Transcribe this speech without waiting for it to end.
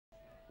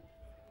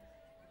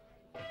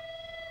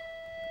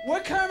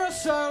We're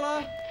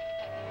Comasola,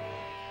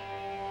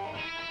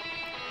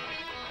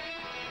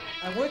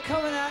 and we're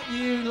coming at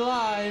you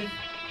live.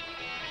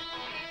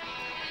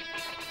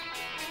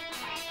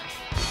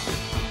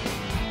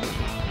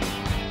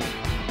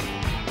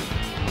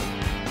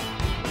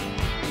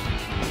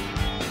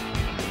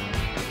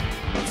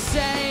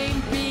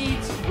 Same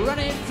beats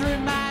running through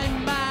my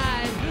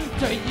mind.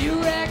 Do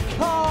you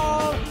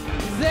recall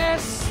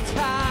this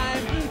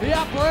time?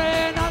 You're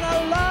playing on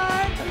the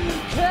line,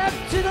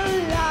 kept it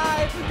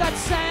alive. That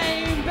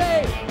same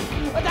beat,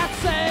 that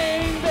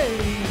same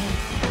beat.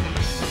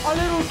 A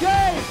little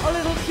gay, a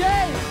little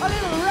gay, a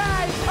little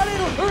right, a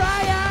little right.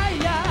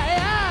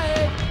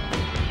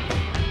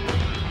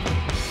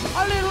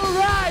 A little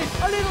right,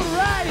 a little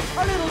right,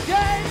 a little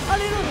gay, a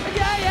little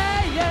gay,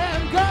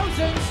 and goes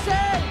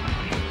insane.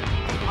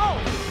 Oh.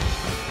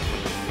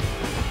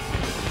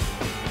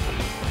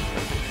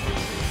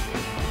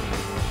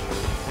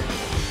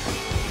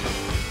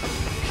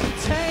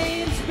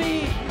 Contains me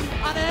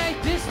on a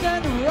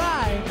distant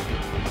ride.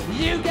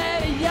 You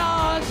get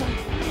yours,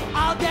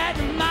 I'll get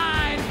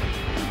mine.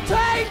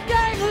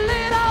 Taking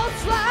little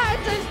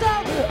slices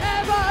don't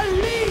ever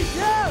leave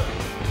you,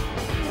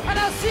 and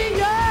I'll see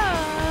you.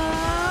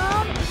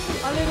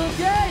 A little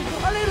gay,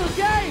 a little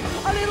gay,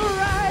 a little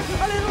right,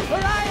 a little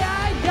right.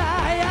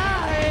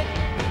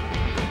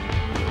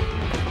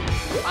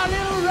 A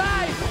little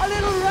right, a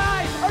little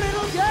right, a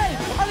little gay,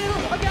 a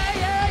little gay,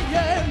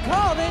 yeah,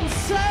 called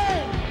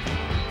insane.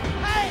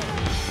 Hey!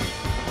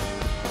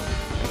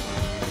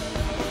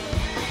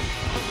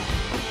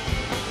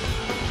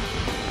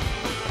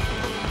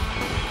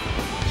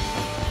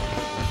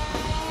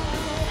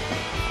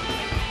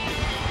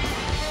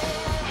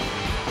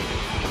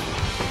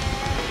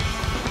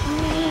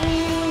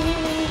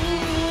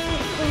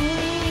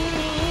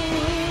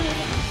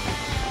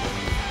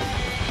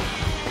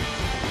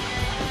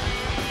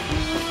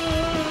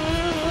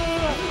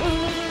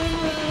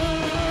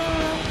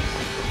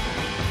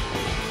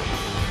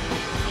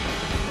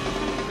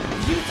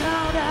 You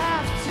don't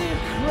have to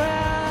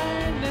cry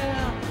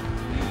now.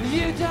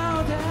 You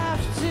don't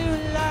have to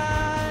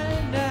lie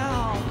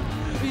now.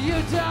 You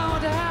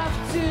don't have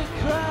to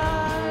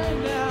cry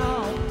now.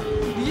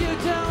 You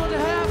don't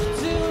have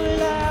to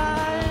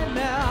lie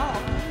now.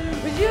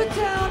 You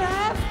don't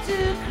have to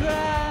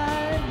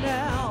cry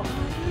now.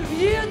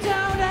 You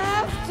don't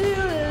have to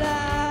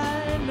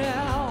lie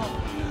now.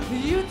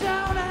 You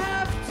don't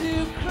have to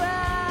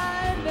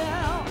cry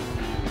now.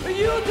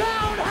 You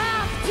don't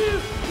have to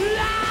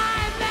lie.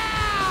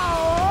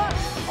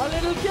 A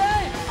little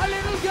gay, a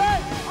little gay,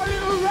 a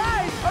little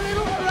right, a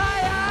little right.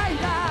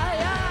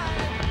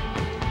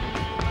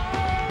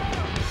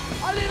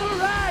 A little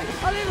right,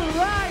 a little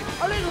right,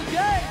 a little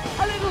gay,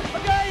 a little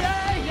gay.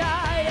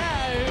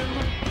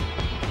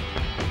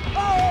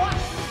 Oh,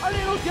 a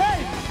little gay,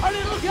 a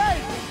little gay,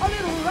 a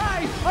little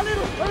right, a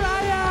little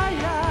right.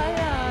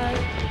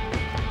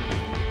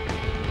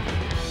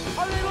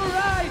 A little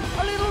right,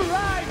 a little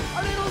right,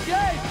 a little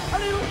gay, a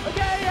little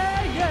gay.